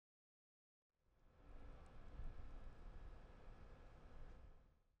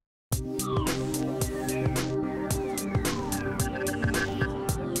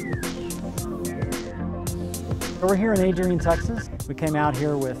We're here in Adrian, Texas. We came out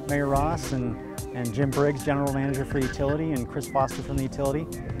here with Mayor Ross and Jim Briggs, General Manager for Utility, and Chris Foster from the Utility.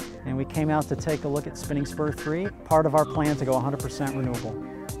 And we came out to take a look at Spinning Spur 3, part of our plan to go 100% renewable.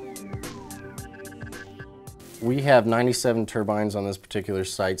 We have 97 turbines on this particular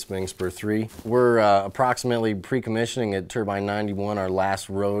site, Spinning Spur 3. We're approximately pre-commissioning at turbine 91, our last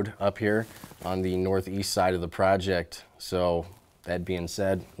road up here on the northeast side of the project. So that being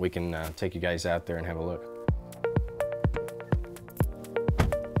said, we can take you guys out there and have a look.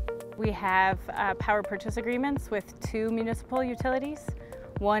 We have power purchase agreements with two municipal utilities.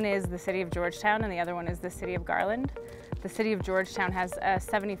 One is the City of Georgetown and the other one is the City of Garland. The City of Georgetown has a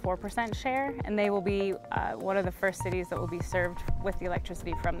 74% share, and they will be one of the first cities that will be served with the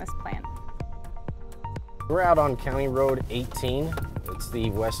electricity from this plant. We're out on County Road 18. It's the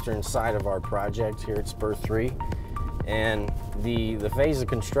western side of our project here at Spur 3. And the phase of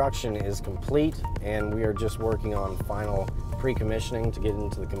construction is complete, and we are just working on final pre-commissioning to get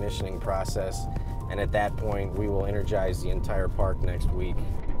into the commissioning process. And at that point, we will energize the entire park next week.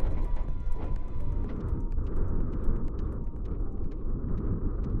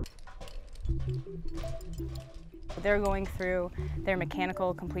 They're going through their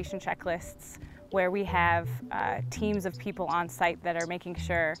mechanical completion checklists, where we have teams of people on site that are making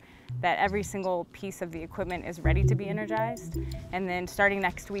sure that every single piece of the equipment is ready to be energized. And then starting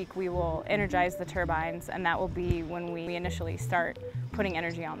next week, we will energize the turbines, and that will be when we initially start putting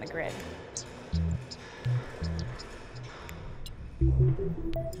energy on the grid.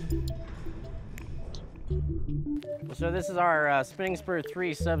 So this is our Spinning Spur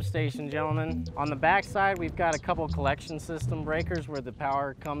 3 substation, gentlemen. On the back side, we've got a couple collection system breakers where the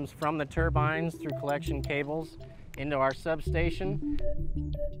power comes from the turbines through collection cables into our substation.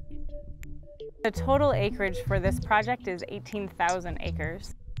 The total acreage for this project is 18,000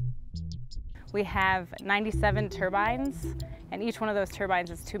 acres. We have 97 turbines, and each one of those turbines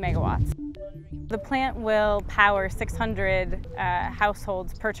is 2 megawatts. The plant will power 600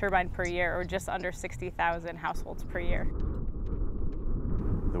 households per turbine per year, or just under 60,000 households per year.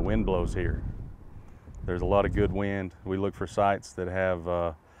 The wind blows here. There's a lot of good wind. We look for sites that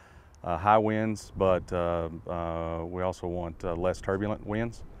have high winds, but we also want less turbulent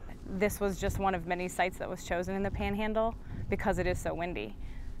winds. This was just one of many sites that was chosen in the Panhandle because it is so windy.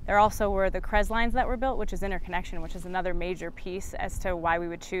 There also were the CREZ lines that were built, which is interconnection, which is another major piece as to why we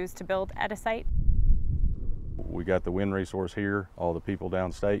would choose to build at a site. We got the wind resource here, all the people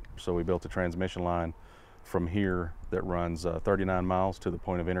downstate, so we built a transmission line from here that runs 39 miles to the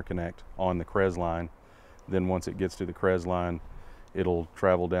point of interconnect on the CREZ line. Then once it gets to the CREZ line, it'll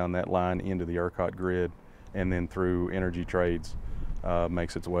travel down that line into the ERCOT grid, and then through energy trades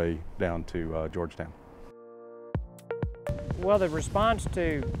makes its way down to Georgetown. Well, the response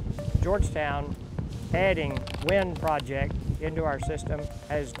to Georgetown adding wind project into our system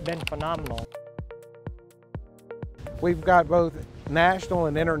has been phenomenal. We've got both national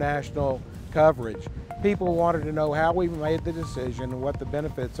and international coverage. People wanted to know how we made the decision and what the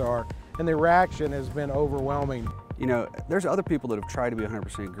benefits are, and the reaction has been overwhelming. You know, there's other people that have tried to be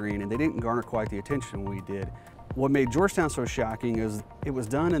 100% green, and they didn't garner quite the attention we did. What made Georgetown so shocking is it was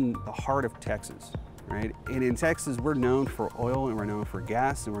done in the heart of Texas. Right? And in Texas, we're known for oil, and we're known for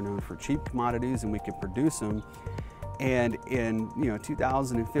gas, and we're known for cheap commodities, and we can produce them. And in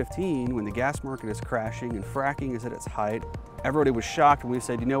 2015, when the gas market is crashing and fracking is at its height, everybody was shocked when we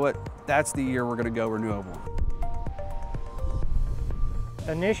said, you know what, that's the year we're going to go renewable.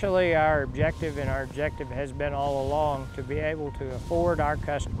 Initially, our objective has been all along to be able to afford our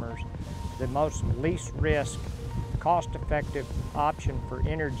customers the most least risk, cost-effective option for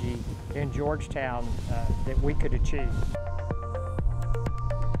energy in Georgetown that we could achieve.